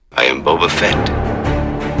I'm Boba Fett.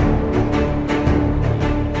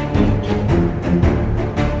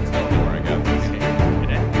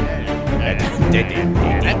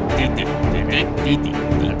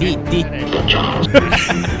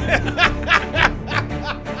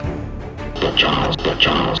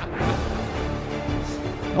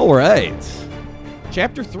 All right.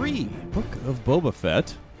 Chapter 3, Book of Boba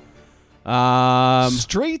Fett.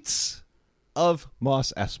 Straits of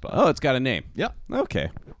Mos Espa. Oh, it's got a name. Yep. Okay.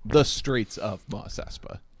 The Straits of Mos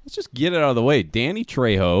Espa. Let's just get it out of the way. Danny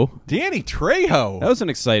Trejo. Danny Trejo. That was an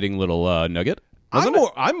exciting little nugget.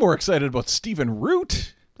 I'm more excited about Stephen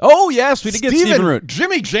Root. Oh, yes, we did get Stephen Root.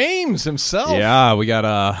 Jimmy James himself. Yeah, we got,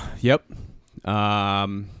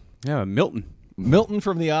 Milton. Milton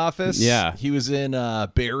from The Office. Yeah. He was in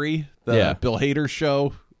Barry, the Bill Hader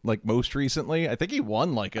show, like most recently. I think he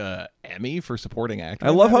won like a Emmy for supporting actor. I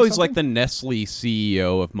love how he's like the Nestle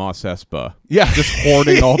CEO of Mos Espa. Yeah. Just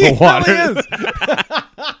hoarding all the water.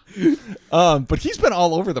 He is. But he's been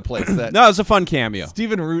all over the place. No, it's a fun cameo.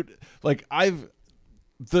 Stephen Root, like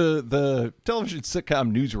the television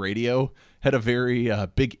sitcom News Radio had a very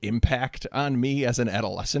big impact on me as an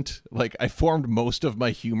adolescent. Like I formed most of my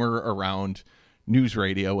humor around News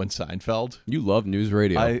Radio and Seinfeld. You love News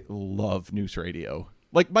Radio. I love News Radio.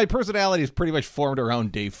 Like my personality is pretty much formed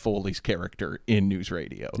around Dave Foley's character in News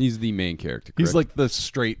Radio. He's the main character. Correct? He's like the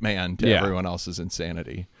straight man to everyone else's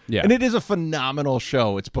insanity. Yeah. And it is a phenomenal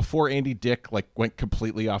show. It's before Andy Dick like went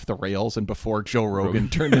completely off the rails and before Joe Rogan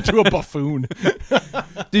turned into a buffoon.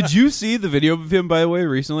 Did you see the video of him, by the way,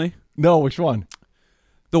 recently? No, which one?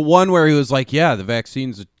 The one where he was like, yeah, the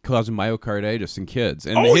vaccine's causing myocarditis in kids.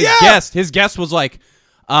 And his guest was like,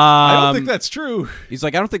 I don't think that's true. He's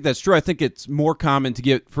like, I don't think that's true. I think it's more common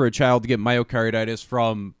for a child to get myocarditis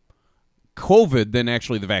from COVID than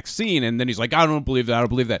actually the vaccine. And then he's like, I don't believe that. I don't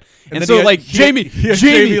believe that. And so Jamie,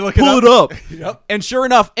 pull it up. Yep. And sure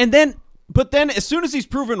enough, but then as soon as he's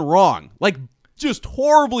proven wrong, like just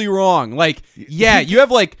horribly wrong, like, you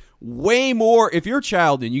have like way more. If you're a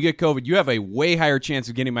child and you get COVID, you have a way higher chance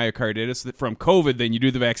of getting myocarditis from COVID than you do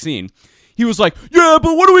the vaccine. He was like, yeah,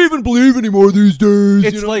 but what do we even believe anymore these days?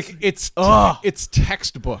 It's like, it's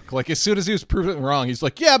textbop. Like, as soon as he was proven wrong, he's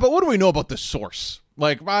like, yeah, but what do we know about this source?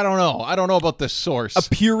 Like, I don't know. I don't know about this source. A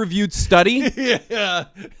peer-reviewed study? Yeah.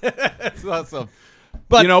 That's awesome.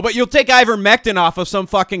 But you'll take ivermectin off of some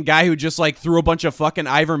fucking guy who just like threw a bunch of fucking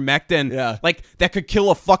ivermectin, like that could kill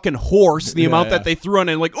a fucking horse. The amount that they threw on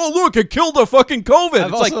it, like, oh look, it killed the fucking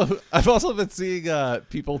COVID. I've also been seeing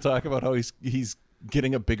people talk about how he's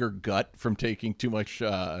getting a bigger gut from taking too much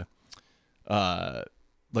like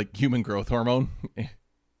human growth hormone.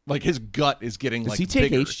 Like his gut is getting Does he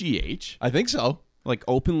take bigger. HGH? I think so. Like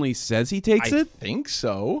openly says he takes it? I think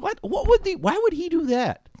so. Why would he do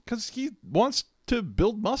that? Because he wants to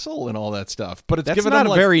build muscle and all that stuff. But that's not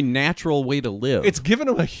a very natural way to live. It's given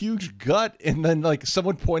him a huge gut, and then like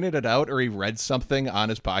someone pointed it out, or he read something on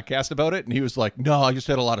his podcast about it, and he was like, "No, I just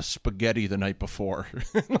had a lot of spaghetti the night before."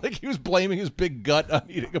 Like he was blaming his big gut on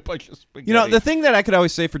eating a bunch of spaghetti. You know, the thing that I could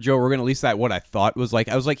always say for Joe Rogan, at least that what I thought was like,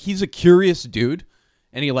 I was like, he's a curious dude.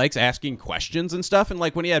 And he likes asking questions and stuff. And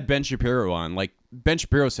like when he had Ben Shapiro on, like Ben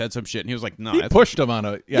Shapiro said some shit, and he was like, "No." He pushed him on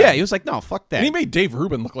a he was like, "No, fuck that." And he made Dave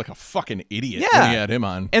Rubin look like a fucking idiot when he had him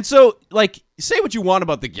on. And so, like, say what you want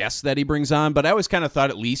about the guests that he brings on, but I always kind of thought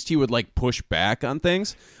at least he would like push back on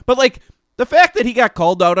things. But like the fact that he got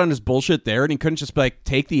called out on his bullshit there, and he couldn't just like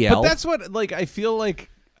take the L. But that's what like I feel like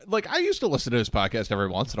I used to listen to his podcast every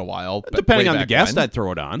once in a while, depending on the guest. I'd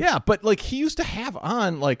throw it on. Yeah, but like he used to have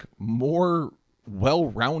on like more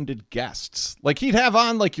well-rounded guests. Like he'd have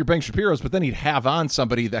on like your Ben Shapiro's, but then he'd have on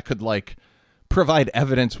somebody that could like provide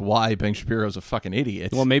evidence why Ben Shapiro's a fucking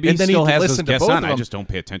idiot. Well, maybe he still has those guests on. I just don't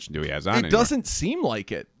pay attention to who he has on anymore. It doesn't seem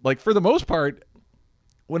like it. Like for the most part,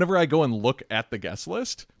 whenever I go and look at the guest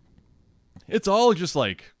list, it's all just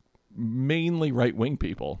like mainly right-wing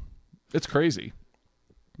people. It's crazy.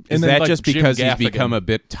 Is that just because he's become a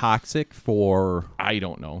bit toxic for... I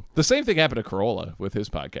don't know. The same thing happened to Corolla with his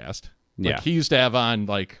podcast. Like he used to have on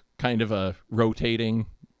like kind of a rotating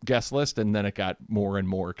guest list, and then it got more and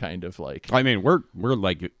more kind of like... I mean, we're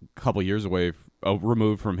like a couple years away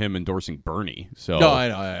removed from him endorsing Bernie. So no, I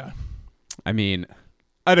know. Yeah. I mean,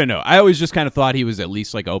 I don't know. I always just kind of thought he was at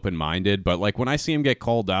least like open-minded, but like when I see him get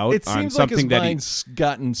called out on something like his mind's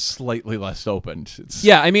gotten slightly less opened.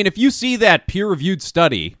 Yeah, I mean, if you see that peer-reviewed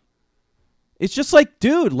study, it's just like,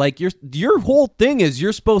 dude, like your whole thing is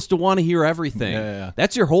you're supposed to want to hear everything. Yeah.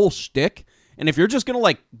 That's your whole shtick. And if you're just gonna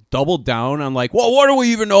like double down on like, well, what do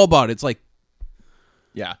we even know about it? It's like,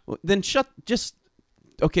 yeah, then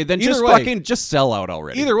Okay, then Either just way- fucking just sell out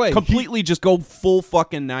already. Either way, completely just go full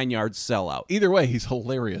fucking 9 yards sell out. Either way, he's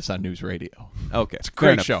hilarious on news radio. Okay, It's a fair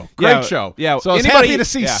great enough. show. Yeah, Great show. Yeah. So I was anybody- happy to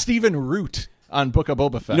see yeah. Stephen Root on Book of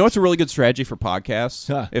Boba Fett. You know what's a really good strategy for podcasts?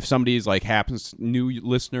 Huh. If somebody's like new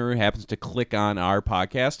listener happens to click on our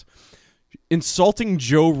podcast, insulting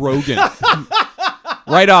Joe Rogan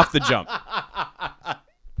right off the jump.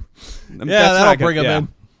 that'll bring him in.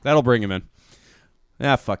 That'll bring him in.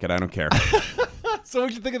 Ah, fuck it. I don't care. So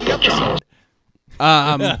what you think of the episode?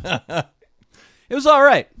 It was all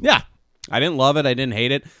right. Yeah. I didn't love it. I didn't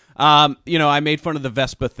hate it. I made fun of the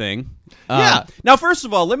Vespa thing. Yeah. Now, first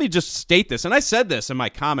of all, let me just state this, and I said this in my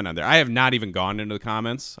comment on there. I have not even gone into the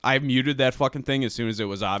comments. I muted that fucking thing as soon as it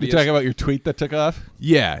was You obvious. talking about your tweet that took off?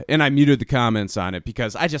 Yeah, and I muted the comments on it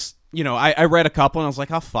because I just, I read a couple and I was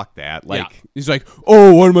like, oh, fuck that. Like, He's like,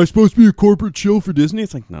 oh, what am I supposed to be, a corporate shill for Disney?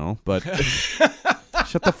 It's like, no, but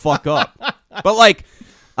shut the fuck up. But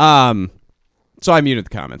so I muted the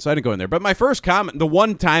comments. So I didn't go in there. But my first comment, the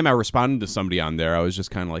one time I responded to somebody on there, I was just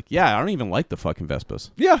kind of like, yeah, I don't even like the fucking Vespas.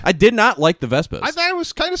 Yeah. I did not like the Vespas. I thought it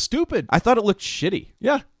was kind of stupid. I thought it looked shitty.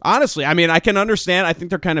 Yeah. Honestly, I mean, I can understand. I think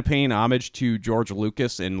they're kind of paying homage to George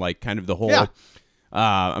Lucas and like kind of the whole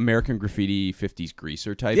American Graffiti 50s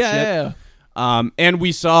greaser type shit. Yeah. And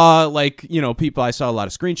we saw people. I saw a lot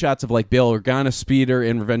of screenshots of like Bail Organa speeder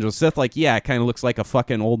in Revenge of the Sith. Like, yeah, it kind of looks like a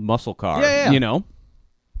fucking old muscle car. Yeah.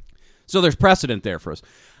 So there's precedent there for us.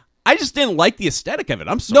 I just didn't like the aesthetic of it.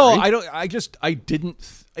 I'm No, sorry. I don't. I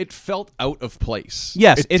didn't. It felt out of place.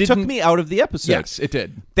 Yes, it took didn't- me out of the episode. Yes, it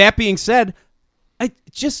did. That being said,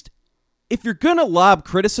 if you're gonna lob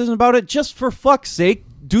criticism about it, just for fuck's sake,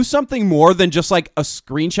 do something more than just like a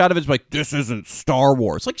screenshot of it. It's like, this isn't Star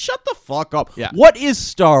Wars. Like, shut the fuck up. Yeah. What is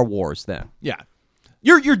Star Wars then? Yeah.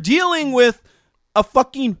 You're dealing with a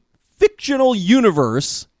fucking fictional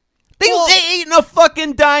universe. They ate in a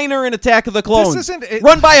fucking diner in Attack of the Clones. This isn't it.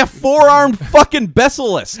 Run by a four-armed fucking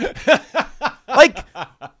Bessalist. Like,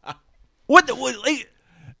 what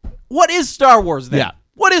is Star Wars then? Yeah.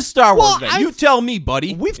 What is Star Wars then? I've- You tell me,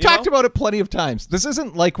 buddy. We've talked about it plenty of times. This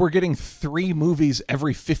isn't like we're getting 3 movies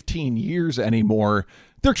every 15 years anymore.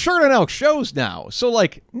 They're churning out shows now. So,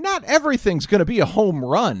 like, not everything's going to be a home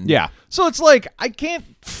run. Yeah. So it's like, I can't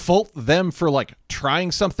fault them for, like,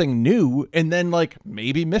 trying something new and then, like,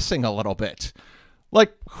 maybe missing a little bit.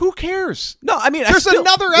 Like, who cares? No, I mean, There's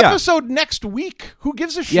another episode next week. Who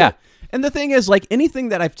gives a shit? Yeah. And the thing is, like, anything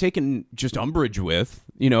that I've taken just umbrage with,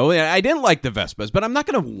 I didn't like the Vespas, but I'm not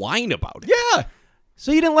going to whine about it. Yeah.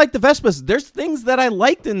 So you didn't like the Vespas. There's things that I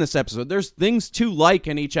liked in this episode. There's things to like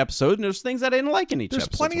in each episode, and there's things that I didn't like in each There's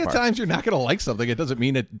episode. plenty so of far. times you're not going to like something. It doesn't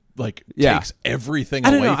mean it, like, Yeah. takes everything I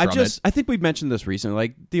don't away know. from it. I think we've mentioned this recently.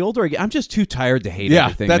 Like, the older I get, I'm just too tired to hate Yeah,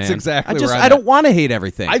 everything. that's man. exactly I where I'm I don't at. want to hate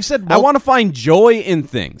everything. I've said I want to find joy in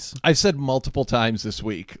things. I've said multiple times this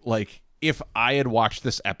week, like, if I had watched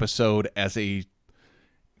this episode as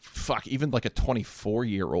even like a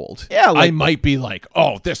 24-year-old, Yeah, like- I might be like,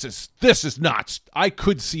 oh, this is nuts. I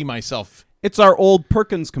could see myself. It's our old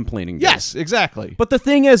Perkins complaining days. Yes, exactly. But the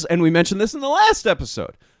thing is, and we mentioned this in the last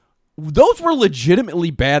episode, those were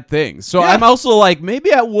legitimately bad things. So Yeah. I'm also like,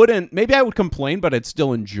 maybe I would complain, but I'd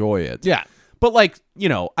still enjoy it. Yeah. But like,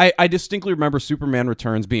 I distinctly remember Superman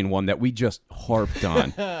Returns being one that we just harped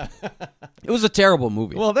on. It was a terrible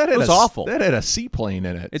movie. Well, that it was awful. That had a seaplane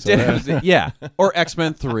in it. It so did. that- Yeah. Or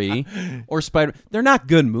X-Men 3 or Spider. They're not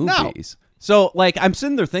good movies. So like, I'm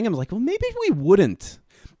sitting there thinking, I'm like, well, maybe we wouldn't.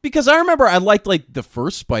 Because I remember I liked like the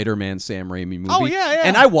first Spider-Man Sam Raimi movie. Oh, yeah, yeah.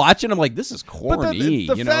 And I watch it and I'm like, this is But corny.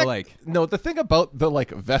 the thing about the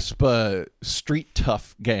like Vespa street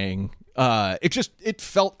tough gang, it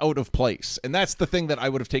felt out of place, and that's the thing that I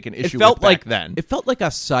would have taken issue with back then. It felt like a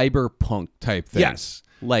cyberpunk type thing. Yes.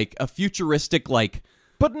 Like a futuristic, like,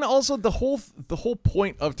 But also the whole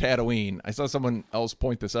point of Tatooine, I saw someone else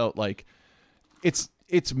point this out, like it's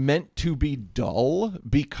meant to be dull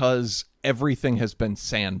because everything has been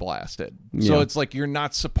sandblasted. So Yeah. it's like you're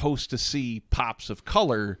not supposed to see pops of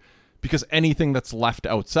color because anything that's left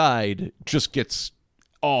outside just gets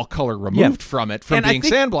all color removed from it from And I being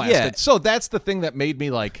think- sandblasted. yeah. So that's the thing that made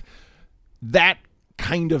me like, that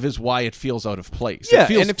kind of is why it feels out of place. Yeah, It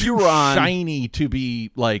feels and if too you were on- shiny to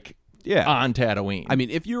be like on Tatooine. I mean,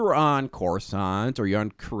 if you were on Coruscant or you're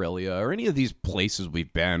on Corellia or any of these places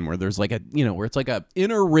we've been where there's like where it's like a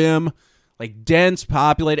inner rim, like dense,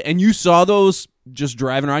 populated, and you saw those just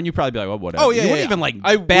driving around, you'd probably be like, well, whatever. Oh, yeah, You yeah, wouldn't yeah. even like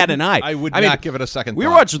I bat an eye. I would mean, not give it a second We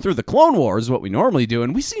were thought. watching through the Clone Wars, what we normally do,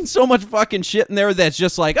 and we've seen so much fucking shit in there that's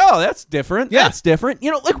just like, oh, that's different. Yeah. That's different.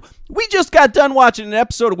 Like we just got done watching an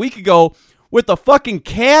episode a week ago with the fucking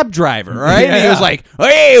cab driver, right? Yeah. And he was like,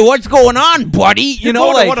 "Hey, what's going on, buddy?" You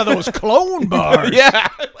know, Going to like one of those clone bars. yeah.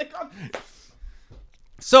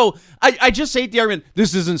 So I just hate the argument.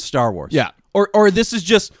 This isn't Star Wars. Yeah. Or this is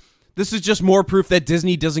just more proof that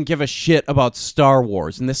Disney doesn't give a shit about Star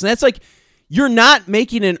Wars and this and that's like. You're not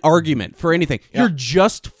making an argument for anything. Yeah. You're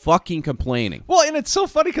just fucking complaining. Well, and it's so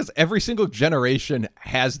funny because every single generation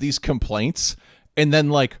has these complaints, and then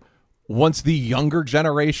like once the younger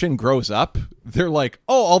generation grows up, they're like,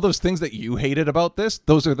 "Oh, all those things that you hated about this,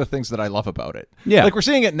 those are the things that I love about it." Yeah. Like we're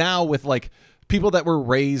seeing it now with like people that were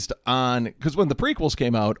raised on, because when the prequels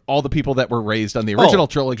came out, all the people that were raised on the original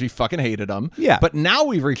trilogy fucking hated them. Yeah. But now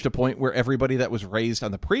we've reached a point where everybody that was raised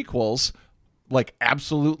on the prequels like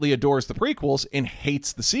absolutely adores the prequels and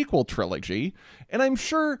hates the sequel trilogy. And I'm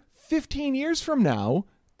sure 15 years from now,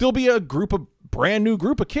 there'll be a brand new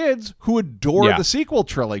group of kids who adore the sequel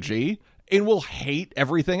trilogy and will hate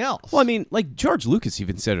everything else. Well, I mean, like George Lucas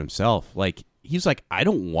even said himself, like he's like, I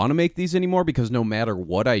don't want to make these anymore because no matter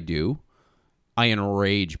what I do, I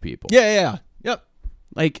enrage people. Yeah. Yep.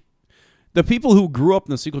 Like the people who grew up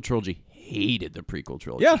in the sequel trilogy hated the prequel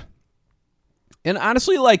trilogy. Yeah. And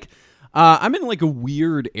honestly, like, I'm in like a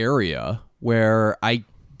weird area where I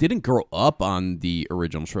didn't grow up on the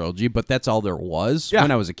original trilogy, but that's all there was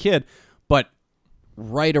when I was a kid. But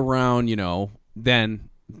right around, then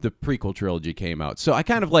the prequel trilogy came out. So I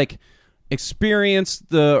kind of like experienced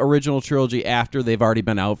the original trilogy after they've already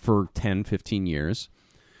been out for 10, 15 years.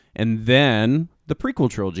 And then the prequel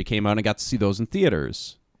trilogy came out and I got to see those in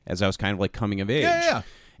theaters as I was kind of like coming of age. Yeah.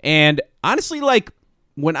 And honestly, like,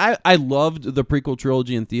 when I loved the prequel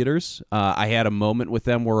trilogy in theaters, I had a moment with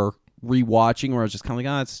them where rewatching where I was just kind of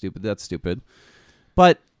like, that's stupid.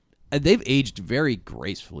 But they've aged very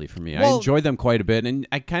gracefully for me. I enjoy them quite a bit, and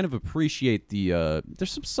I kind of appreciate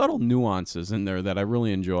there's some subtle nuances in there that I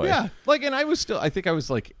really enjoy. Yeah, like, and I think I was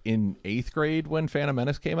like in 8th grade when Phantom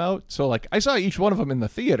Menace came out, so like I saw each one of them in the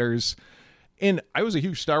theaters, and I was a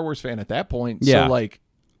huge Star Wars fan at that point. Yeah. So like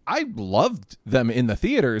I loved them in the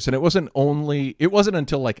theaters, and it wasn't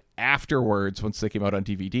until like afterwards once they came out on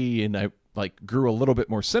DVD and I like grew a little bit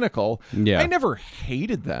more cynical. Yeah. I never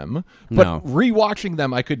hated them, but rewatching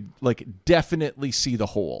them I could like definitely see the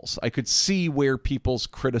holes. I could see where people's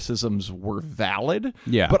criticisms were valid.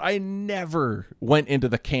 Yeah. But I never went into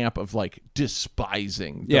the camp of like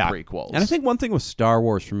despising the prequels. And I think one thing with Star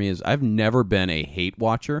Wars for me is I've never been a hate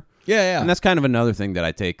watcher. Yeah. And that's kind of another thing that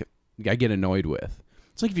I get annoyed with.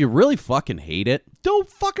 It's like if you really fucking hate it, don't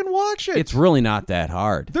fucking watch it. It's really not that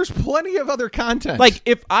hard. There's plenty of other content. Like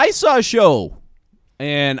if I saw a show,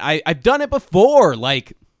 and I've done it before,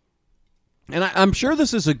 like, and I'm sure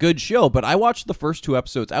this is a good show, but I watched the first 2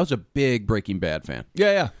 episodes. I was a big Breaking Bad fan.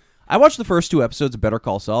 Yeah. I watched the first 2 episodes of Better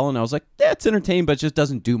Call Saul, and I was like, that's entertaining, but it just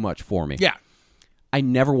doesn't do much for me. Yeah. I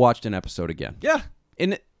never watched an episode again. Yeah.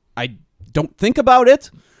 And I don't think about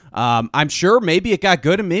it. I'm sure maybe it got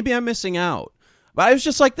good, and maybe I'm missing out. But I was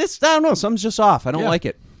just like, this, I don't know, something's just off. I don't like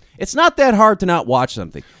it. It's not that hard to not watch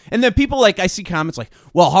something. And then people I see comments like,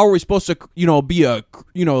 well, how are we supposed to,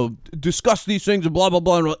 discuss these things and blah, blah,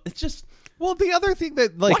 blah. It's just. Well, the other thing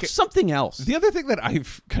that, like. Watch something else. The other thing that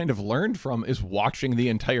I've kind of learned from is watching the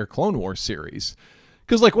entire Clone Wars series.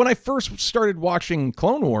 Because, like, when I first started watching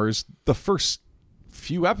Clone Wars, the first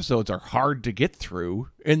few episodes are hard to get through.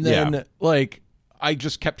 And then, like, I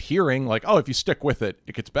just kept hearing, like, oh, if you stick with it,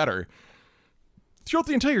 it gets better. Throughout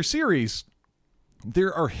the entire series,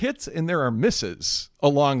 there are hits and there are misses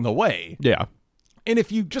along the way. Yeah. And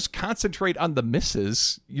if you just concentrate on the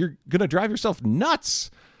misses, you're going to drive yourself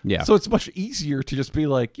nuts. Yeah. So it's much easier to just be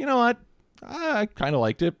like, you know what? I kind of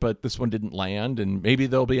liked it, but this one didn't land, and maybe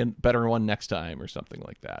there'll be a better one next time or something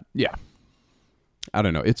like that. Yeah. I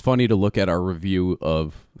don't know. It's funny to look at our review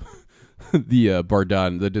of the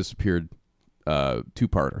Bardan, the disappeared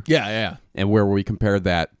 2-parter. Yeah. And where we compare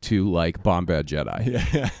that to like Bombad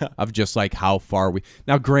Jedi. Yeah. Of just like how far we.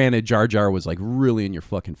 Now, granted, Jar Jar was like really in your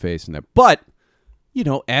fucking face in that. But,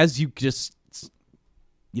 as you just.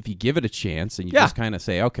 If you give it a chance and you just kind of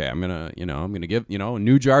say, okay, I'm going to give, a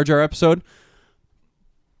new Jar Jar episode.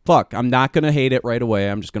 Fuck, I'm not going to hate it right away.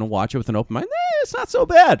 I'm just going to watch it with an open mind. It's not so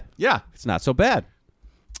bad. Yeah. It's not so bad.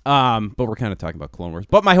 But we're kind of talking about Clone Wars.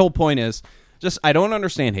 But my whole point is just I don't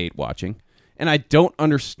understand hate watching. And I don't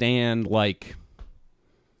understand, like,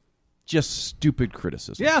 just stupid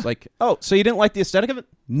criticism. Yeah. Like, oh, so you didn't like the aesthetic of it?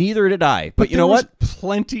 Neither did I. But you know what? what?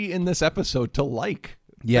 Plenty in this episode to like.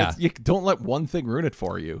 Yeah. You don't let one thing ruin it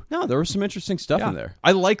for you. No, there was some interesting stuff in there.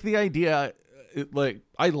 I like the idea.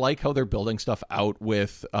 I like how they're building stuff out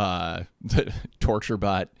with the torture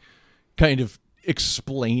bot kind of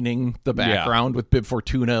explaining the background with Bib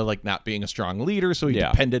Fortuna like not being a strong leader, so he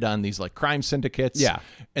depended on these like crime syndicates. Yeah.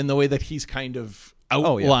 And the way that he's kind of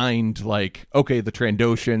outlined like, okay, the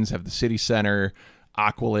Trandoshans have the city center,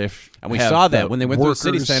 Aqualish, and we saw that when they went workers.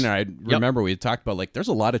 through the city center. I remember we had talked about like there's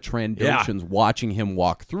a lot of Trandoshans watching him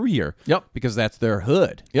walk through here. Yep. Because that's their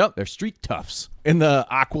hood. Yep. They're street toughs. And the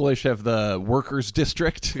Aqualish have the workers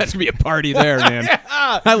district. That's gonna be a party there, man.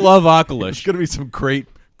 I love Aqualish. There's gonna be some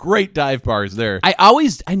great dive bars there.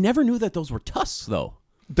 I never knew that those were tusks though.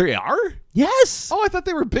 They are? Yes. Oh, I thought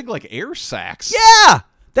they were big like air sacs. Yeah.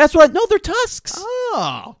 That's what. No, they're tusks.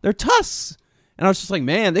 Oh. They're tusks. And I was just like,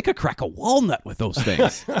 man, they could crack a walnut with those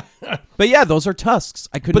things. But yeah, those are tusks.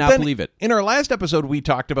 I could not believe it. In our last episode, we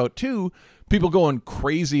talked about, too, people going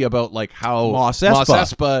crazy about like how Mos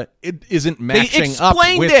Espa it isn't matching up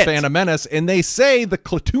with Phantom Menace. And they say the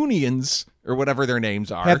Clatoonians, or whatever their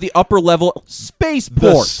names are, have the upper level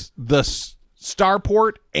spaceport. The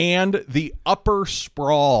starport and the upper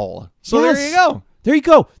sprawl. So there you go. There you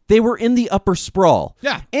go. They were in the upper sprawl.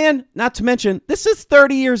 Yeah. And not to mention, this is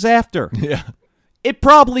 30 years after. Yeah. It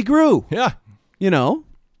probably grew. Yeah. You know?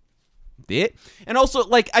 And also,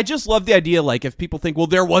 like, I just love the idea, like, if people think, well,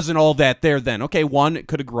 there wasn't all that there then. Okay, one, it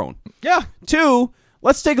could have grown. Yeah. Two,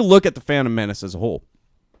 let's take a look at the Phantom Menace as a whole.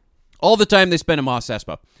 All the time they spend in Mos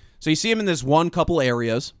Espa. So you see him in this one couple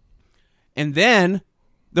areas. And then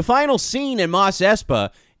the final scene in Mos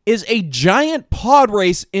Espa is a giant pod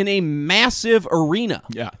race in a massive arena.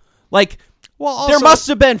 Yeah. Like, well, also, there must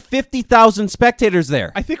have been 50,000 spectators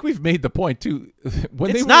there. I think we've made the point, too.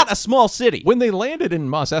 It's not a small city. When they landed in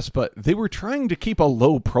Mos Espa, they were trying to keep a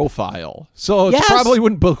low profile. So it probably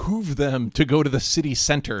wouldn't behoove them to go to the city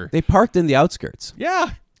center. They parked in the outskirts.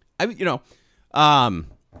 Yeah. I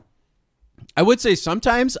would say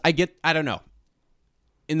sometimes I don't know.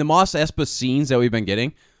 In the Mos Espa scenes that we've been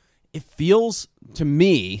getting, it feels to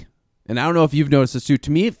me, and I don't know if you've noticed this too,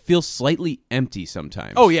 to me it feels slightly empty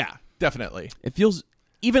sometimes. Oh, yeah. Definitely. It feels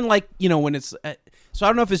even like, when it's... so I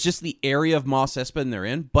don't know if it's just the area of Mos Espa they're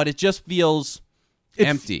in, but it just feels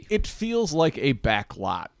empty. It feels like a back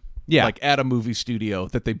lot. Yeah. Like at a movie studio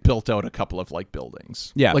that they built out a couple of like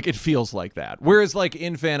buildings. Yeah. Like it feels like that. Whereas like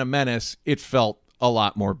in Phantom Menace, it felt a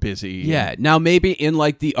lot more busy. Yeah. Now maybe in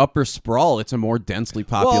like the upper sprawl, it's a more densely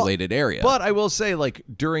populated area. But I will say like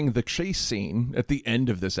during the chase scene at the end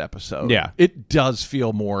of this episode, yeah, it does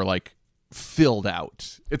feel more like filled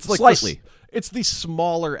out. It's like slightly. It's the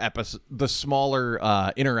smaller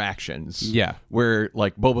interactions. Yeah. Where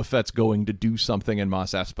like Boba Fett's going to do something in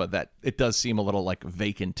Mos Espa that it does seem a little like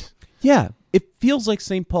vacant. Yeah. It feels like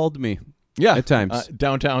St. Paul to me. Yeah. At times.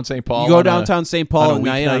 Downtown St. Paul. You go downtown St. Paul at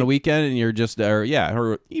night on a weekend and you're just, or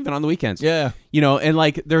even on the weekends. Yeah. And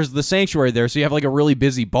like there's the sanctuary there, so you have like a really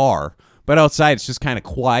busy bar, but outside it's just kind of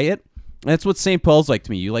quiet. That's what St. Paul's like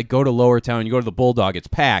to me. You like go to Lower Town, you go to the Bulldog, it's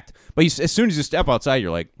packed. But as soon as you step outside,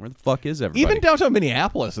 you're like, where the fuck is everybody? Even downtown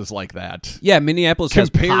Minneapolis is like that. Yeah, Minneapolis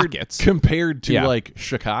has pockets. Compared to like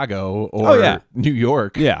Chicago or New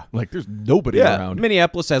York. Yeah. Like there's nobody around.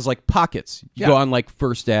 Minneapolis has like pockets. You go on like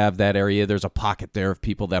First Ave, that area, there's a pocket there of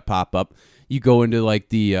people that pop up. You go into like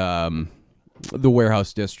the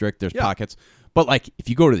warehouse district, there's pockets. But like if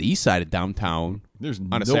you go to the east side of downtown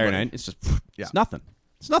on a Saturday night, it's just it's nothing.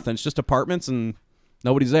 It's nothing. It's just apartments and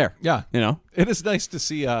nobody's there. Yeah. It is nice to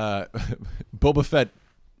see Boba Fett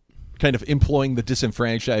kind of employing the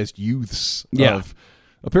disenfranchised youths of...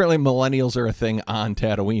 Apparently millennials are a thing on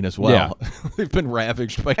Tatooine as well. Yeah. They've been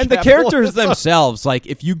ravaged by And the characters themselves, like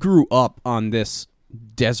if you grew up on this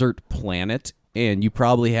desert planet and you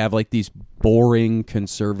probably have like these boring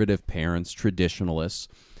conservative parents, traditionalists,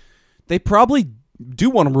 they probably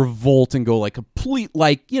do want to revolt and go like complete,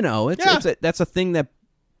 like, that's a thing that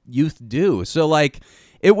youth do. So like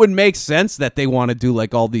it would make sense that they want to do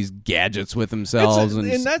like all these gadgets with themselves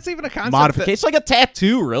and that's even a concept modification, like a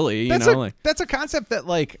tattoo, really. That's a concept that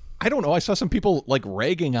like I don't know. I saw some people like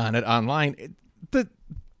ragging on it online.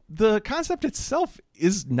 The concept itself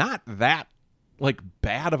is not that like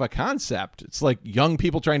bad of a concept. It's like young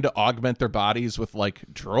people trying to augment their bodies with like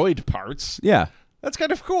droid parts. Yeah. That's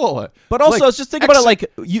kind of cool. But also, let's just think about it like,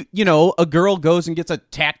 a girl goes and gets a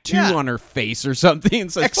tattoo on her face or something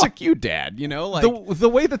and says, fuck you, Dad. Like the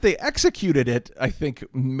way that they executed it, I think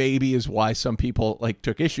maybe is why some people like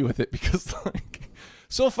took issue with it because like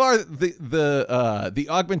so far the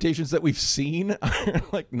augmentations that we've seen are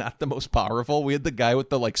like not the most powerful. We had the guy with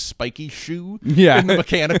the like spiky shoe and the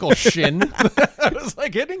mechanical shin that was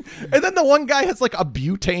like hitting. And then the one guy has like a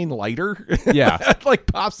butane lighter that like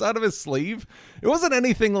pops out of his sleeve. It wasn't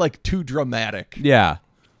anything like too dramatic. Yeah.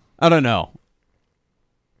 I don't know.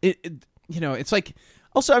 It's like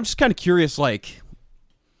Also, I'm just kind of curious, like,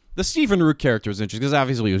 the Stephen Root character is interesting because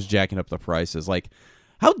obviously he was jacking up the prices. Like,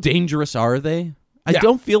 how dangerous are they? I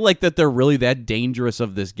don't feel like that they're really that dangerous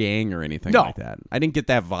of this gang or anything like that. I didn't get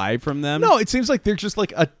that vibe from them. No, it seems like they're just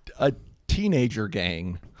like a teenager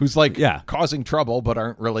gang who's like causing trouble, but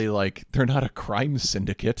aren't really like, they're not a crime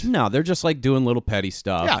syndicate. No, they're just like doing little petty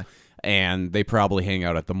stuff. Yeah. And they probably hang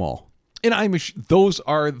out at the mall. And those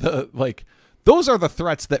are the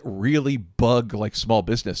threats that really bug like small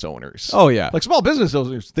business owners. Oh, yeah. Like small business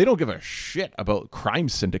owners, they don't give a shit about crime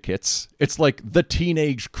syndicates. It's like the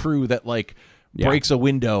teenage crew that like breaks a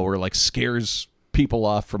window or like scares people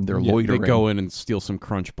off from their loitering. They go in and steal some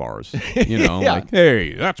Crunch bars. You know, like,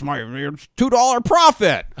 hey, that's my $2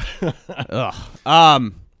 profit.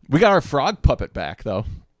 Ugh. We got our frog puppet back though.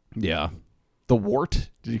 Yeah. The wart.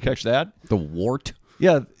 Did you catch that? The wart?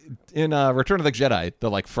 Yeah. In Return of the Jedi, the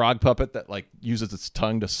like frog puppet that like uses its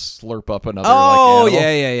tongue to slurp up another like animal.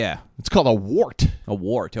 Yeah. It's called a wart. A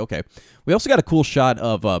wart, okay. We also got a cool shot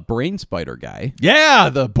of Brain Spider guy. Yeah,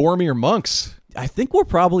 the Boromir monks. I think we're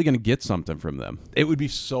probably going to get something from them. It would be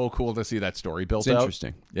so cool to see that story built out.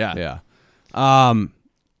 Interesting. Yeah. I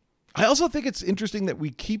also think it's interesting that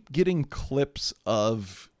we keep getting clips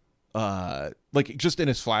of like just in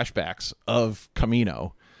his flashbacks of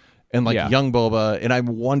Kamino and like young Boba, and I'm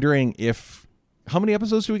wondering if how many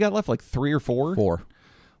episodes do we got left? Like 3 or 4? 4.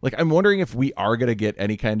 Like I'm wondering if we are going to get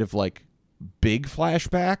any kind of like big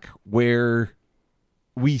flashback where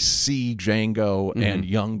we see Jango and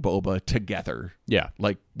young Boba together. Yeah.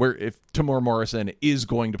 Like where if Tamora Morrison is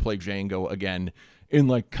going to play Jango again in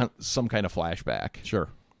like some kind of flashback. Sure.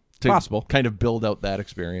 To possible. Kind of build out that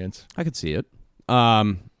experience. I could see it.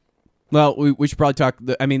 Well, we should probably talk.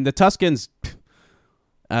 The Tuskens.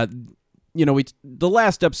 The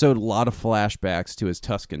last episode, a lot of flashbacks to his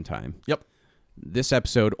Tusken time. Yep. This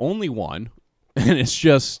episode, only one, and it's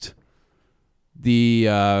just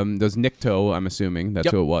those Nikto. I'm assuming that's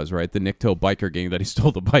who it was, right? The Nikto biker gang that he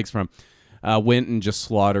stole the bikes from, went and just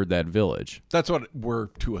slaughtered that village. That's what we're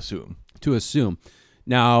to assume.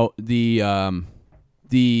 Now the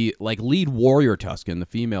like lead warrior Tusken, the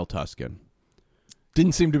female Tusken,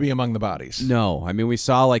 didn't seem to be among the bodies. No, I mean we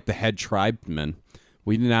saw like the head tribesman.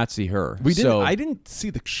 We did not see her. We didn't. I didn't see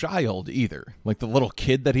the child either, like the little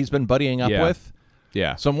kid that he's been buddying up with.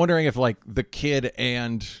 Yeah. So I'm wondering if like the kid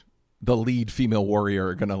and the lead female warrior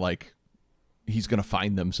are gonna like, he's gonna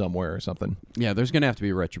find them somewhere or something. Yeah, there's gonna have to be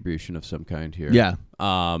a retribution of some kind here. Yeah.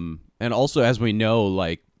 And also as we know,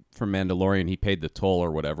 like from Mandalorian, he paid the toll or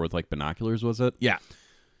whatever with like binoculars, was it? Yeah.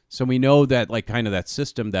 So we know that like kind of that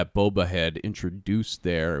system that Boba had introduced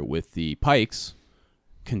there with the pikes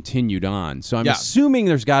continued on. So I'm assuming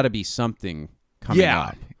there's got to be something coming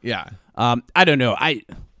up. Yeah. I don't know.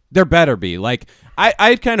 There better be. Like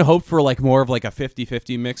I'd kind of hoped for like more of like a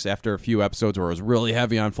 50-50 mix after a few episodes where it was really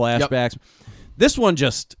heavy on flashbacks. Yep. This one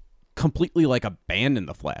just completely like abandoned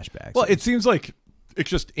the flashbacks. Well, it seems like it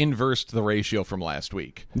just inversed the ratio from last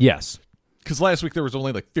week. Yes. Because last week there was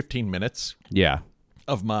only like 15 minutes. Yeah.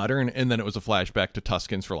 Of modern, and then it was a flashback to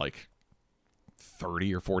Tuskens for like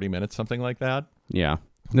 30 or 40 minutes, something like that. Yeah.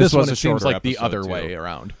 This one, it seems like the other way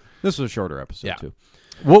around. This was a shorter episode, too.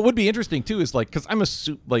 What would be interesting, too, is like, because I'm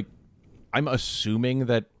assuming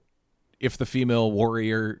that if the female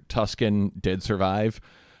warrior Tusken did survive,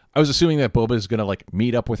 I was assuming that Boba is going to like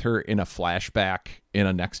meet up with her in a flashback in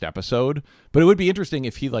a next episode. But it would be interesting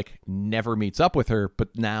if he like never meets up with her,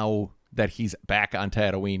 but now that he's back on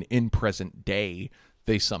Tatooine in present day,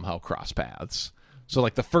 they somehow cross paths. So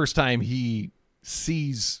like the first time he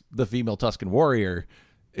sees the female Tusken warrior,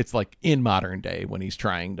 it's like in modern day when he's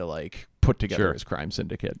trying to like put together his crime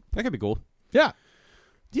syndicate. That could be cool. Yeah.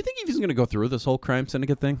 Do you think he's going to go through this whole crime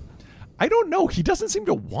syndicate thing? I don't know. He doesn't seem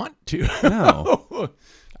to want to. No.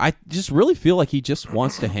 I just really feel like he just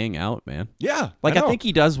wants to hang out, man. Yeah. Like I think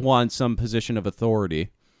he does want some position of authority,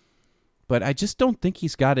 but I just don't think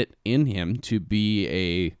he's got it in him to be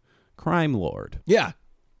a crime lord. Yeah.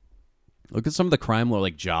 Look at some of the crime lords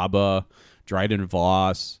like Jabba, Dryden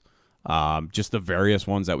Voss, just the various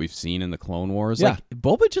ones that we've seen in the Clone Wars. Yeah. Like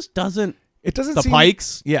Boba just doesn't. It doesn't. The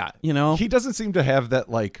Pikes. Yeah. You know, he doesn't seem to have that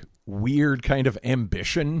like weird kind of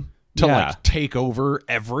ambition to like take over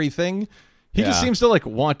everything. He just seems to like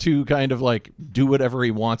want to kind of like do whatever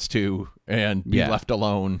he wants to and be left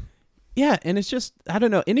alone. Yeah, and it's just, I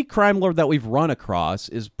don't know, any crime lord that we've run across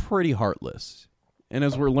is pretty heartless. And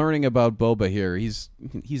as we're learning about Boba here, he's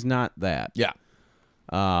not that. Yeah.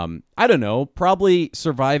 I don't know, probably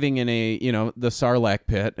surviving in a, the Sarlacc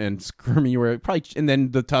pit and screaming your probably, and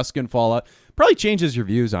then the Tusken fallout probably changes your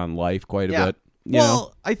views on life quite a bit. You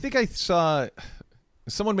know? I think I saw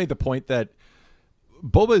someone made the point that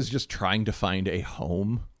Boba is just trying to find a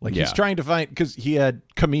home. Like he's trying to find, because he had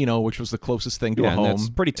Camino, which was the closest thing to a home. That's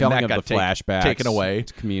pretty telling of the flashbacks. Taken away.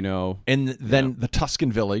 To Camino. And then the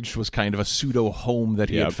Tusken village was kind of a pseudo home that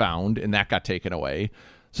he had found, and that got taken away.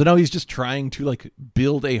 So now he's just trying to like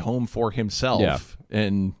build a home for himself. Yeah.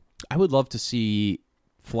 And I would love to see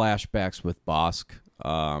flashbacks with Bosk,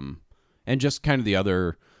 and just kind of the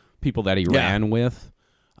other people that he ran with.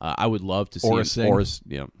 I would love to see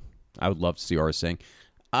I would love to see Aura Singh.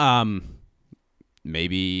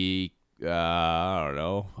 Maybe I don't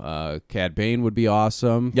know. Cad Bane would be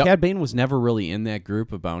awesome. Yep. Cad Bane was never really in that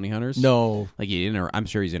group of bounty hunters. no, Like I'm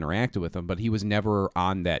sure he's interacted with them, but he was never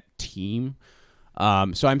on that team.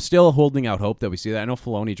 So I'm still holding out hope that we see that. I know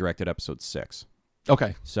Filoni directed episode 6,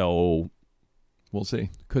 okay, so we'll see.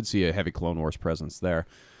 could see a heavy Clone Wars presence there.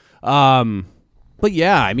 But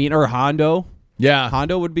yeah, I mean, or Hondo. Yeah,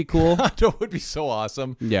 Hondo would be cool. Hondo would be so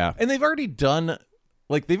awesome. Yeah. And they've already done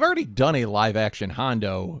a live action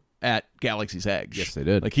Hondo at Galaxy's Edge. Yes, they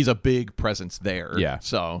did. Like he's a big presence there. Yeah.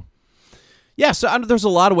 So Yeah, so there's a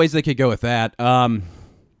lot of ways they could go with that. I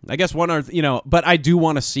guess one other, but I do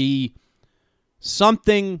want to see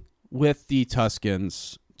something with the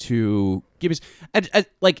Tuskens to give us,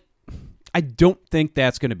 I don't think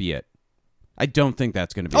that's going to be it. I don't think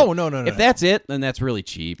that's going to be it. Oh, no. If that's it, then that's really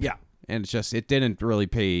cheap. Yeah. And it's just, it didn't really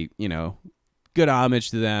pay, good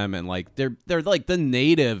homage to them, and like they're like the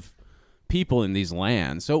native people in these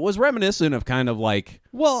lands. So it was reminiscent of kind of like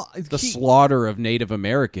the slaughter of Native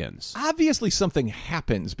Americans. obviously something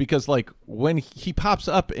happens, because like when he pops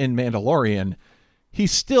up in Mandalorian,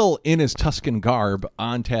 he's still in his Tusken garb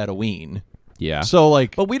on Tatooine. Yeah. So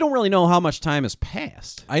like, But we don't really know how much time has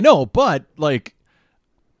passed. I know, but like,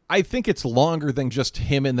 I think it's longer than just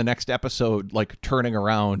him in the next episode, like turning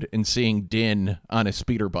around and seeing Din on his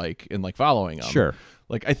speeder bike and like following him. Sure.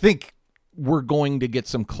 Like, I think we're going to get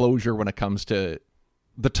some closure when it comes to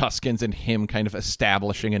the Tuskens and him kind of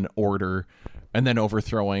establishing an order and then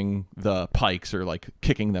overthrowing the Pikes or like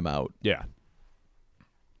kicking them out. Yeah.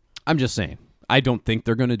 I'm just saying. I don't think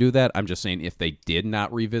they're going to do that. I'm just saying if they did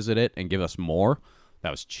not revisit it and give us more,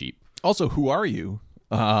 that was cheap. Also, who are you?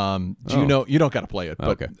 Do you know? You don't got to play it,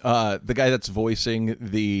 but Okay. The guy that's voicing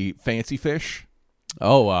the fancy fish.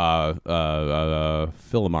 Oh,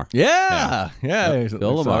 Phil Lamar. Yeah.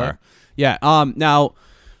 Phil Lamar. Yeah. Now,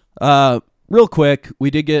 real quick,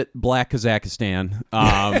 we did get Black Kazakhstan.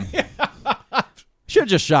 Should have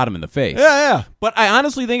just shot him in the face. Yeah. But I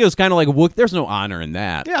honestly think it was kind of like there's no honor in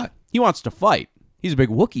that. Yeah. He wants to fight. He's a big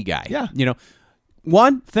Wookiee guy. Yeah.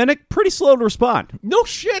 Fennec, pretty slow to respond. No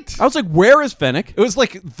shit. I was like, where is Fennec? It was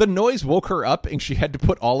like the noise woke her up and she had to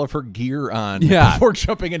put all of her gear on before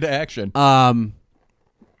jumping into action.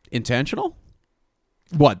 Intentional?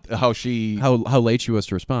 What? How late she was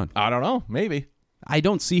to respond. I don't know. Maybe. I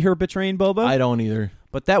don't see her betraying Boba. I don't either.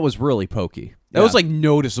 But that was really pokey. That was like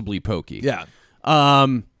noticeably pokey. Yeah.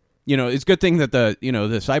 It's a good thing that the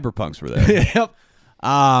cyberpunks were there. Yep.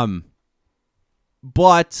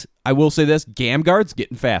 But I will say this, Gamguard's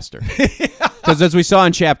getting faster. Because as we saw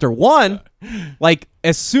in Chapter 1, like,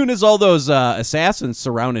 as soon as all those assassins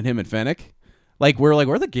surrounded him and Fennec, like, we're like,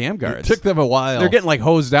 where are the Gamguards? It took them a while. They're getting, like,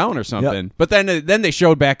 hosed down or something. Yep. But then they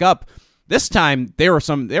showed back up. This time, they were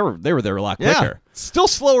there a lot quicker. Yeah. Still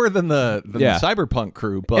slower than the cyberpunk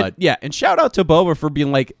crew, but... And shout out to Boba for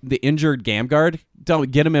being, like, the injured Gamguard.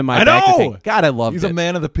 Don't get him in my I back. know! God, I loved it. He's a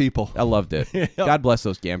man of the people. I loved it. Yep. God bless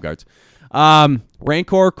those Gamguards.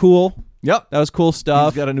 Rancor, cool. Yep. That was cool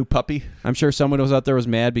stuff. He's got a new puppy. I'm sure someone was out there was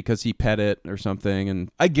mad because he pet it or something.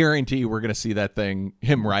 And I guarantee we're going to see that thing,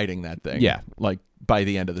 him riding that thing. Yeah. Like, by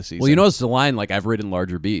the end of the season. well, you notice the line, like, I've ridden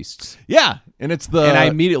larger beasts. Yeah. And it's the... And I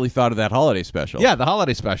immediately thought of that holiday special. Yeah, the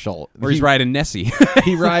holiday special. Where he's riding Nessie.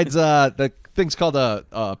 He rides, the thing's called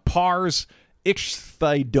a Pars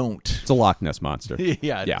Ichthyodont. It's a Loch Ness monster.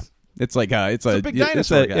 Yeah. Yeah. It's like it's a big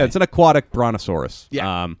dinosaur guy. Yeah, it's an aquatic brontosaurus.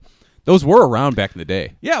 Yeah. Those were around back in the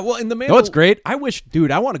day. Yeah, well, in the You know what's great? I wish, dude,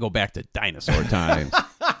 I want to go back to dinosaur times.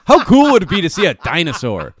 How cool would it be to see a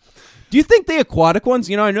dinosaur? Do you think the aquatic ones,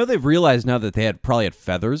 I know they've realized now that they probably had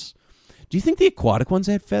feathers. Do you think the aquatic ones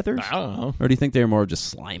had feathers? I don't know. Or do you think they were more just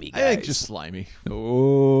slimy guys? I think just slimy.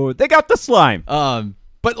 Oh, they got the slime.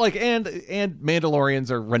 But like, and Mandalorians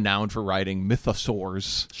are renowned for riding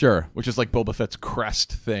mythosaurs. Sure. Which is like Boba Fett's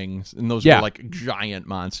crest things. And those Yeah. were like giant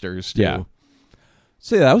monsters too. Yeah.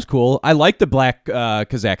 So yeah, that was cool. I liked the Black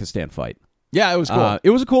Kazakhstan fight. Yeah, it was cool. It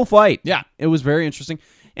was a cool fight. Yeah. It was very interesting.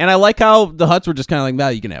 And I like how the Hutts were just kind of like, nah,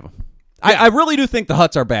 you can have them. I really do think the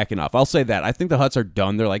Hutts are backing off. I'll say that. I think the Hutts are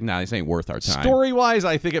done. They're like, nah, this ain't worth our time. Story-wise,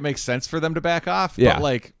 I think it makes sense for them to back off. Yeah. But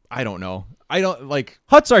like, I don't know. I don't like.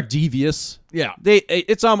 Hutts are devious. Yeah.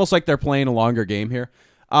 It's almost like they're playing a longer game here.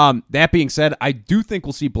 That being said, I do think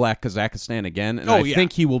we'll see Black Kazakhstan again, and I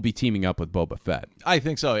think he will be teaming up with Boba Fett. I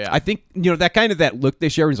think so, yeah. I think, that look they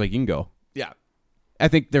share, he's like, you can go. Yeah. I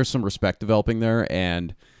think there's some respect developing there,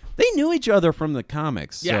 and they knew each other from the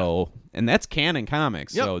comics, so, and that's canon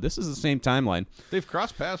comics, so this is the same timeline. They've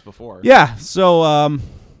crossed paths before. Yeah, so,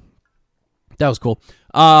 that was cool.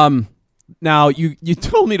 Now, you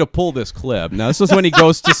told me to pull this clip. Now, this is when he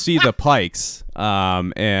goes to see the Pikes,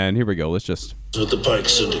 and here we go, let's just... With the Pike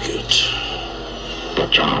Syndicate.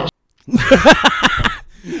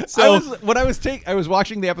 So I was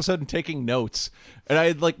watching the episode and taking notes, and I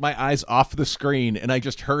had like my eyes off the screen, and I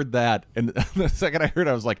just heard that, and the second I heard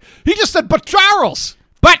it, I was like, he just said, "But Charles,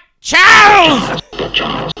 but Charles."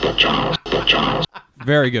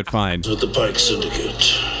 Very good find. With the Pike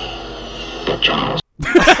Syndicate.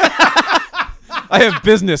 I have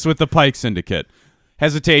business with the Pike Syndicate.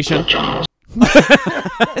 Hesitation.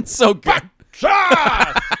 It's so good.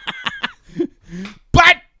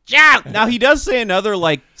 But Charles. Now he does say another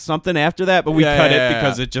like something after that, but we cut it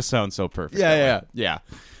because it just sounds so perfect. Yeah.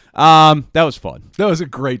 That was fun. That was a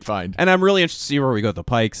great find. And I'm really interested to see where we go with the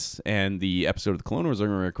Pikes and the episode of the Clone Wars we're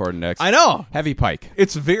going to record next. I know. Heavy Pike.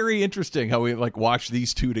 It's very interesting how we like watch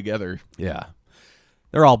these two together. Yeah.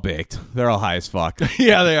 They're all baked. They're all high as fuck.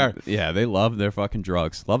 Yeah, they are. Yeah, they love their fucking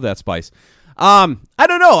drugs. Love that spice. I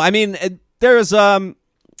don't know. I mean, there's like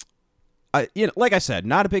I said,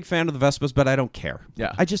 not a big fan of the Vespas, but I don't care.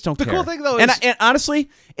 Yeah, I just don't care. The cool thing though is, and honestly,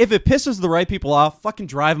 if it pisses the right people off, fucking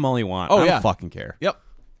drive them all you want. I don't fucking care. Yep.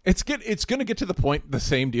 It's gonna get to the point. The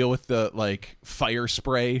same deal with the like fire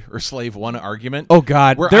spray or Slave One argument. Oh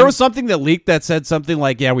God, there was something that leaked that said something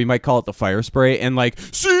like, "Yeah, we might call it the fire spray," and like,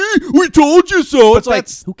 "See, we told you so." It's like,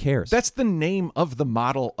 who cares? That's the name of the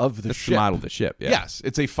model of the ship. The model of the ship. Yeah. Yes,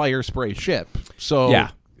 it's a fire spray ship. So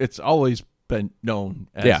it's always been known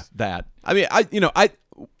as that. I mean,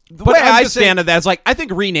 the way I stand at that is like, I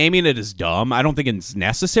think renaming it is dumb. I don't think it's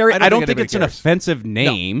necessary. I don't think it's an offensive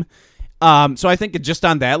name. No. So I think just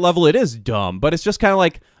on that level, it is dumb. But it's just kind of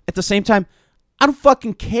like, at the same time, I don't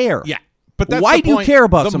fucking care. Yeah. But that's why do you care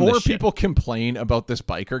about the more people complain about this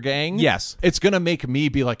biker gang? Yes. It's going to make me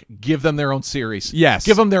be like, give them their own series. Yes.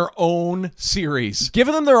 Give them their own series. Give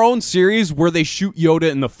them their own series where they shoot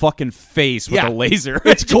Yoda in the fucking face with a laser.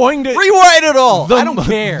 It's going to... Rewind it all. I don't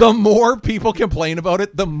care. The more people complain about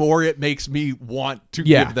it, the more it makes me want to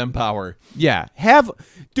give them power. Yeah.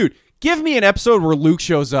 Dude... Give me an episode where Luke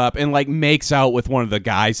shows up and, like, makes out with one of the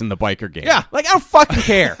guys in the biker gang. Yeah. Like, I don't fucking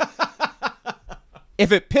care.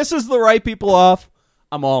 If it pisses the right people off,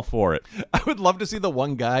 I'm all for it. I would love to see the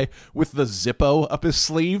one guy with the Zippo up his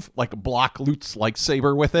sleeve, like, block Luke's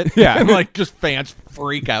lightsaber with it. Yeah. And, like, just fans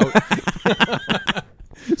freak out.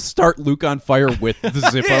 Start Luke on fire with the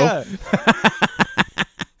Zippo. Yeah.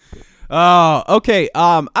 Oh, okay.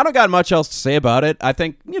 I don't got much else to say about it. I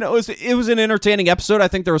think, it was an entertaining episode. I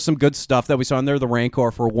think there was some good stuff that we saw in there. The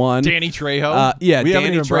Rancor, for one. Danny Trejo. We haven't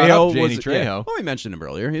Danny even brought up Danny Trejo. Trejo. Yeah. Well, we mentioned him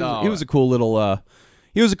earlier. He was a cool little,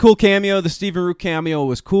 he was a cool cameo. The Stephen Root cameo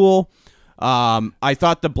was cool. I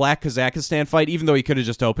thought the Black Kazakhstan fight, even though he could have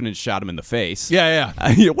just opened and shot him in the face. Yeah.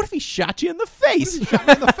 What if he shot you in the face?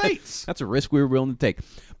 That's a risk we were willing to take.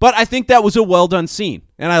 But I think that was a well-done scene,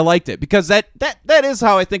 and I liked it, because that is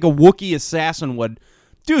how I think a Wookiee assassin would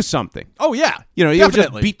do something. Oh, yeah. He would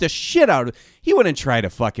just beat the shit out of... He wouldn't try to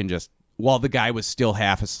fucking just, while the guy was still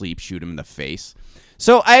half asleep, shoot him in the face.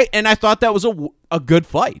 So I thought that was a good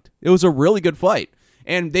fight. It was a really good fight.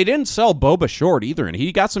 And they didn't sell Boba short either, and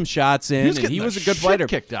he got some shots in, and he was a good fighter.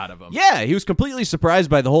 Kicked out of him. Yeah, he was completely surprised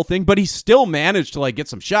by the whole thing, but he still managed to like get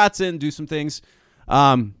some shots in, do some things.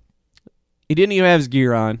 He didn't even have his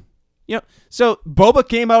gear on. So Boba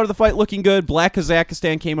came out of the fight looking good. Black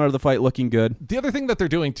Kazakhstan came out of the fight looking good. The other thing that they're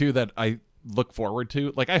doing too that I look forward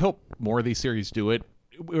to, like I hope more of these series do it,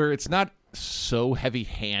 where it's not so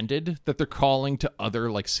heavy-handed that they're calling to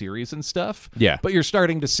other like series and stuff. Yeah. But you're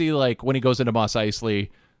starting to see like when he goes into Mos Eisley,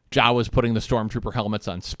 Jawa's putting the Stormtrooper helmets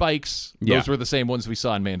on spikes. Those were the same ones we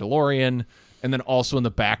saw in Mandalorian. And then also in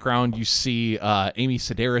the background, you see Amy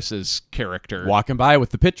Sedaris's character walking by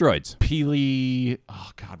with the pit droids. Pili,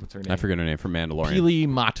 oh God, what's her name? I forget her name from Mandalorian. Pili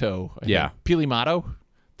Mato. Pili Mato?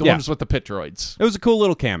 The ones with the pit droids. It was a cool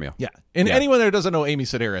little cameo. Yeah. And anyone that doesn't know Amy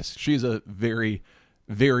Sedaris, she's a very,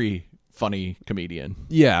 very funny comedian.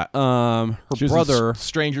 Yeah. Her brother...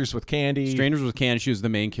 Strangers with Candy. She was the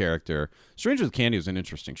main character. Strangers with Candy was an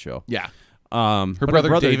interesting show. Yeah. Her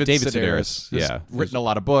brother David Sedaris has written a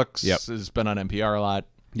lot of books. Yep. Has been on NPR a lot.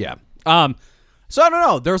 Yeah. So I don't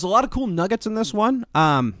know. There's a lot of cool nuggets in this one.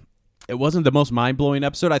 It wasn't the most mind-blowing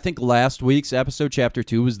episode. I think last week's episode, Chapter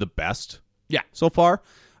 2, was the best. Yeah. So far.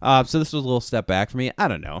 So this was a little step back for me. I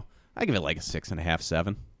don't know. I give it like a 6.5,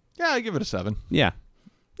 7. Yeah, I give it a 7. Yeah.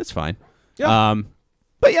 It's fine. Yeah.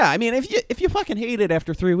 But yeah, I mean, if you fucking hate it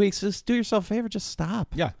after 3 weeks, just do yourself a favor. Just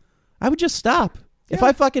stop. Yeah. I would just stop. Yeah. If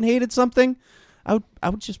I fucking hated something, I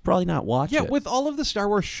would just probably not watch it. Yeah, with all of the Star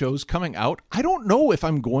Wars shows coming out, I don't know if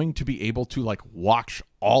I'm going to be able to, like, watch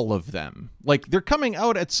all of them. Like, they're coming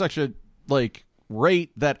out at such a, like,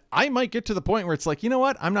 rate that I might get to the point where it's like, you know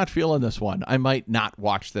what? I'm not feeling this one. I might not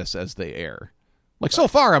watch this as they air. Like, so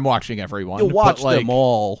far, I'm watching everyone. You'll watch but, like, them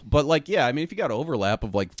all. But, like, yeah, I mean, if you got overlap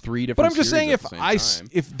of, like, 3 different But I'm just series saying, at the same time.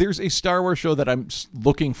 if there's a Star Wars show that I'm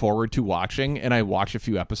looking forward to watching and I watch a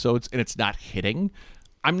few episodes and it's not hitting,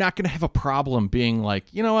 I'm not going to have a problem being like,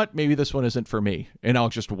 you know what, maybe this one isn't for me, and I'll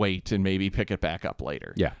just wait and maybe pick it back up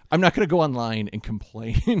later. Yeah. I'm not going to go online and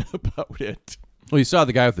complain about it. Well, you saw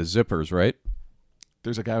the guy with the zippers, right?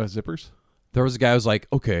 There's a guy with zippers? There was a guy who was like,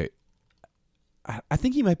 okay, I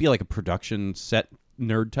think he might be like a production set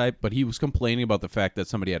nerd type, but he was complaining about the fact that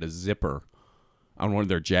somebody had a zipper on one of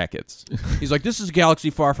their jackets. He's like, this is a galaxy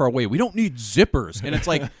far, far away. We don't need zippers. And it's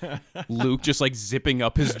like Luke just like zipping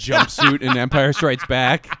up his jumpsuit in Empire Strikes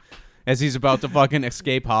Back as he's about to fucking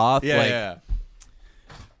escape Hoth.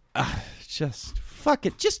 Just fuck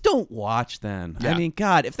it. Just don't watch then. Yeah. I mean,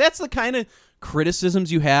 God, if that's the kind of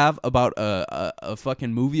criticisms you have about a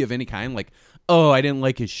fucking movie of any kind, like, oh, I didn't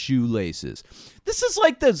like his shoelaces. This is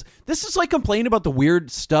like complaining about the weird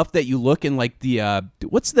stuff that you look in, like the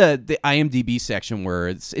what's the IMDb section where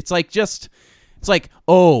it's like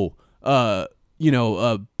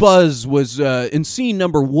Buzz was in scene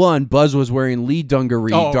number 1, Buzz was wearing Lee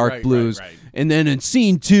dungaree, dark blues, right. and then in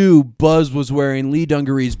scene 2, Buzz was wearing Lee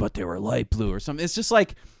dungarees, but they were light blue or something. It's just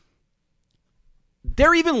like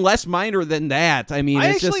they're even less minor than that. I mean, I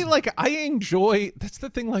it's actually just, like. I enjoy. That's the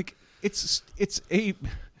thing. Like, it's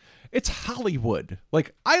Hollywood.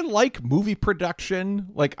 Like, I like movie production.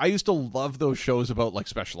 Like, I used to love those shows about like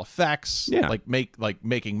special effects. Yeah. Like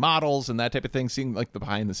making models and that type of thing. Seeing like the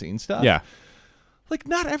behind the scenes stuff. yeah. Like,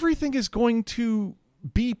 not everything is going to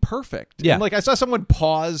be perfect. Yeah. And, like, I saw someone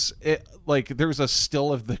pause it. Like, there was a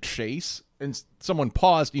still of the chase, and someone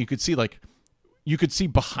paused, and you could see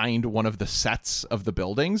behind one of the sets of the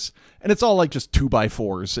buildings, and it's all like just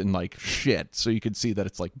 2x4s and like shit. So you could see that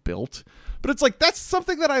it's like built, but it's like, that's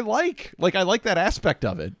something that I like. Like, I like that aspect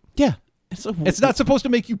of it. Yeah. It's not supposed to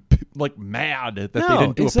make you like mad that they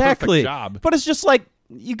didn't do a perfect job. But it's just like,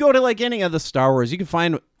 you go to like any of the Star Wars, you can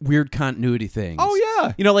find weird continuity things. Oh,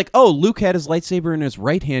 yeah. You know, like, oh, Luke had his lightsaber in his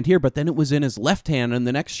right hand here, but then it was in his left hand in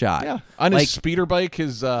the next shot. Yeah. On like, his speeder bike,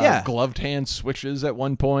 his gloved hand switches at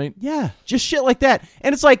one point. Yeah. Just shit like that.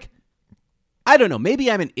 And it's like, I don't know,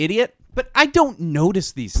 maybe I'm an idiot, but I don't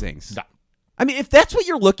notice these things. No. I mean, if that's what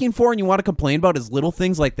you're looking for and you want to complain about is little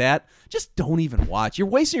things like that, just don't even watch. You're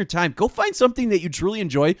wasting your time. Go find something that you truly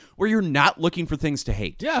enjoy where you're not looking for things to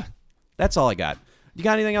hate. Yeah. That's all I got. You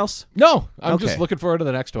got anything else? No, I'm Okay. just looking forward to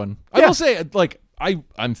the next one. Yeah. I will say, like,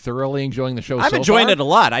 I'm thoroughly enjoying the show. I'm so enjoying far. it a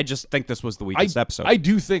lot. I just think this was the weakest episode. I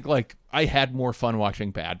do think, like, I had more fun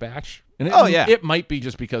watching Bad Batch. And it might be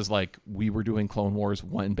just because, like, we were doing Clone Wars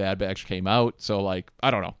when Bad Batch came out. So, like, I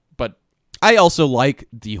don't know. But I also like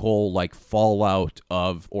the whole, like, fallout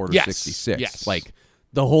of Order Yes, 66. yes. Like,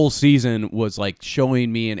 the whole season was, like, showing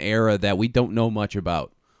me an era that we don't know much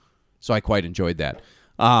about. So I quite enjoyed that.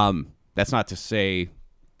 That's not to say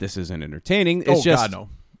this isn't entertaining. It's just, God, no.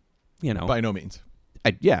 You know. By no means.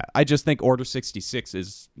 I just think Order 66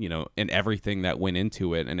 is, you know, and everything that went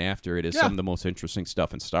into it and after it is some of the most interesting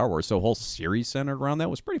stuff in Star Wars. So a whole series centered around that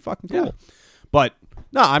was pretty fucking cool. Yeah. But,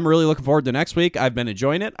 no, I'm really looking forward to next week. I've been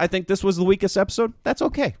enjoying it. I think this was the weakest episode. That's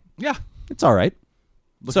okay. Yeah. It's all right.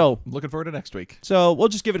 Looking forward to next week. So we'll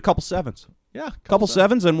just give it a couple sevens. Yeah. Couple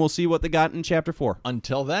sevens, and we'll see what they got in Chapter 4.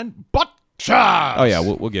 Until then, butt charge! Oh, yeah,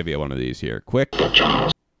 we'll give you one of these here. Quick. With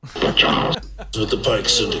the Pike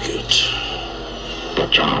Syndicate.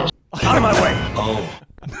 Out of my way. Oh.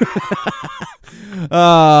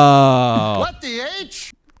 Oh. What the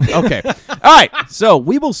H? Okay. All right. So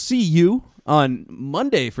we will see you on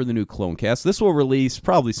Monday for the new Clone Cast. This will release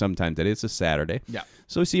probably sometime today. It's a Saturday. Yeah.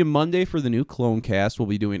 So we see you Monday for the new Clone Cast. We'll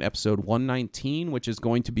be doing episode 119, which is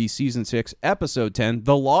going to be season 6, episode 10,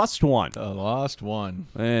 The Lost One. The lost one.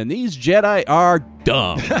 And these Jedi are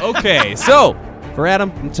dumb. Okay. So for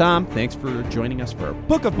Adam and Tom, thanks for joining us for our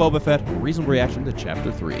Book of Boba Fett, reasonable reaction to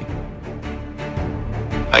Chapter 3.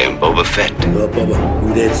 I am Boba Fett. Well, Bubba,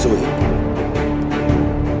 who that so?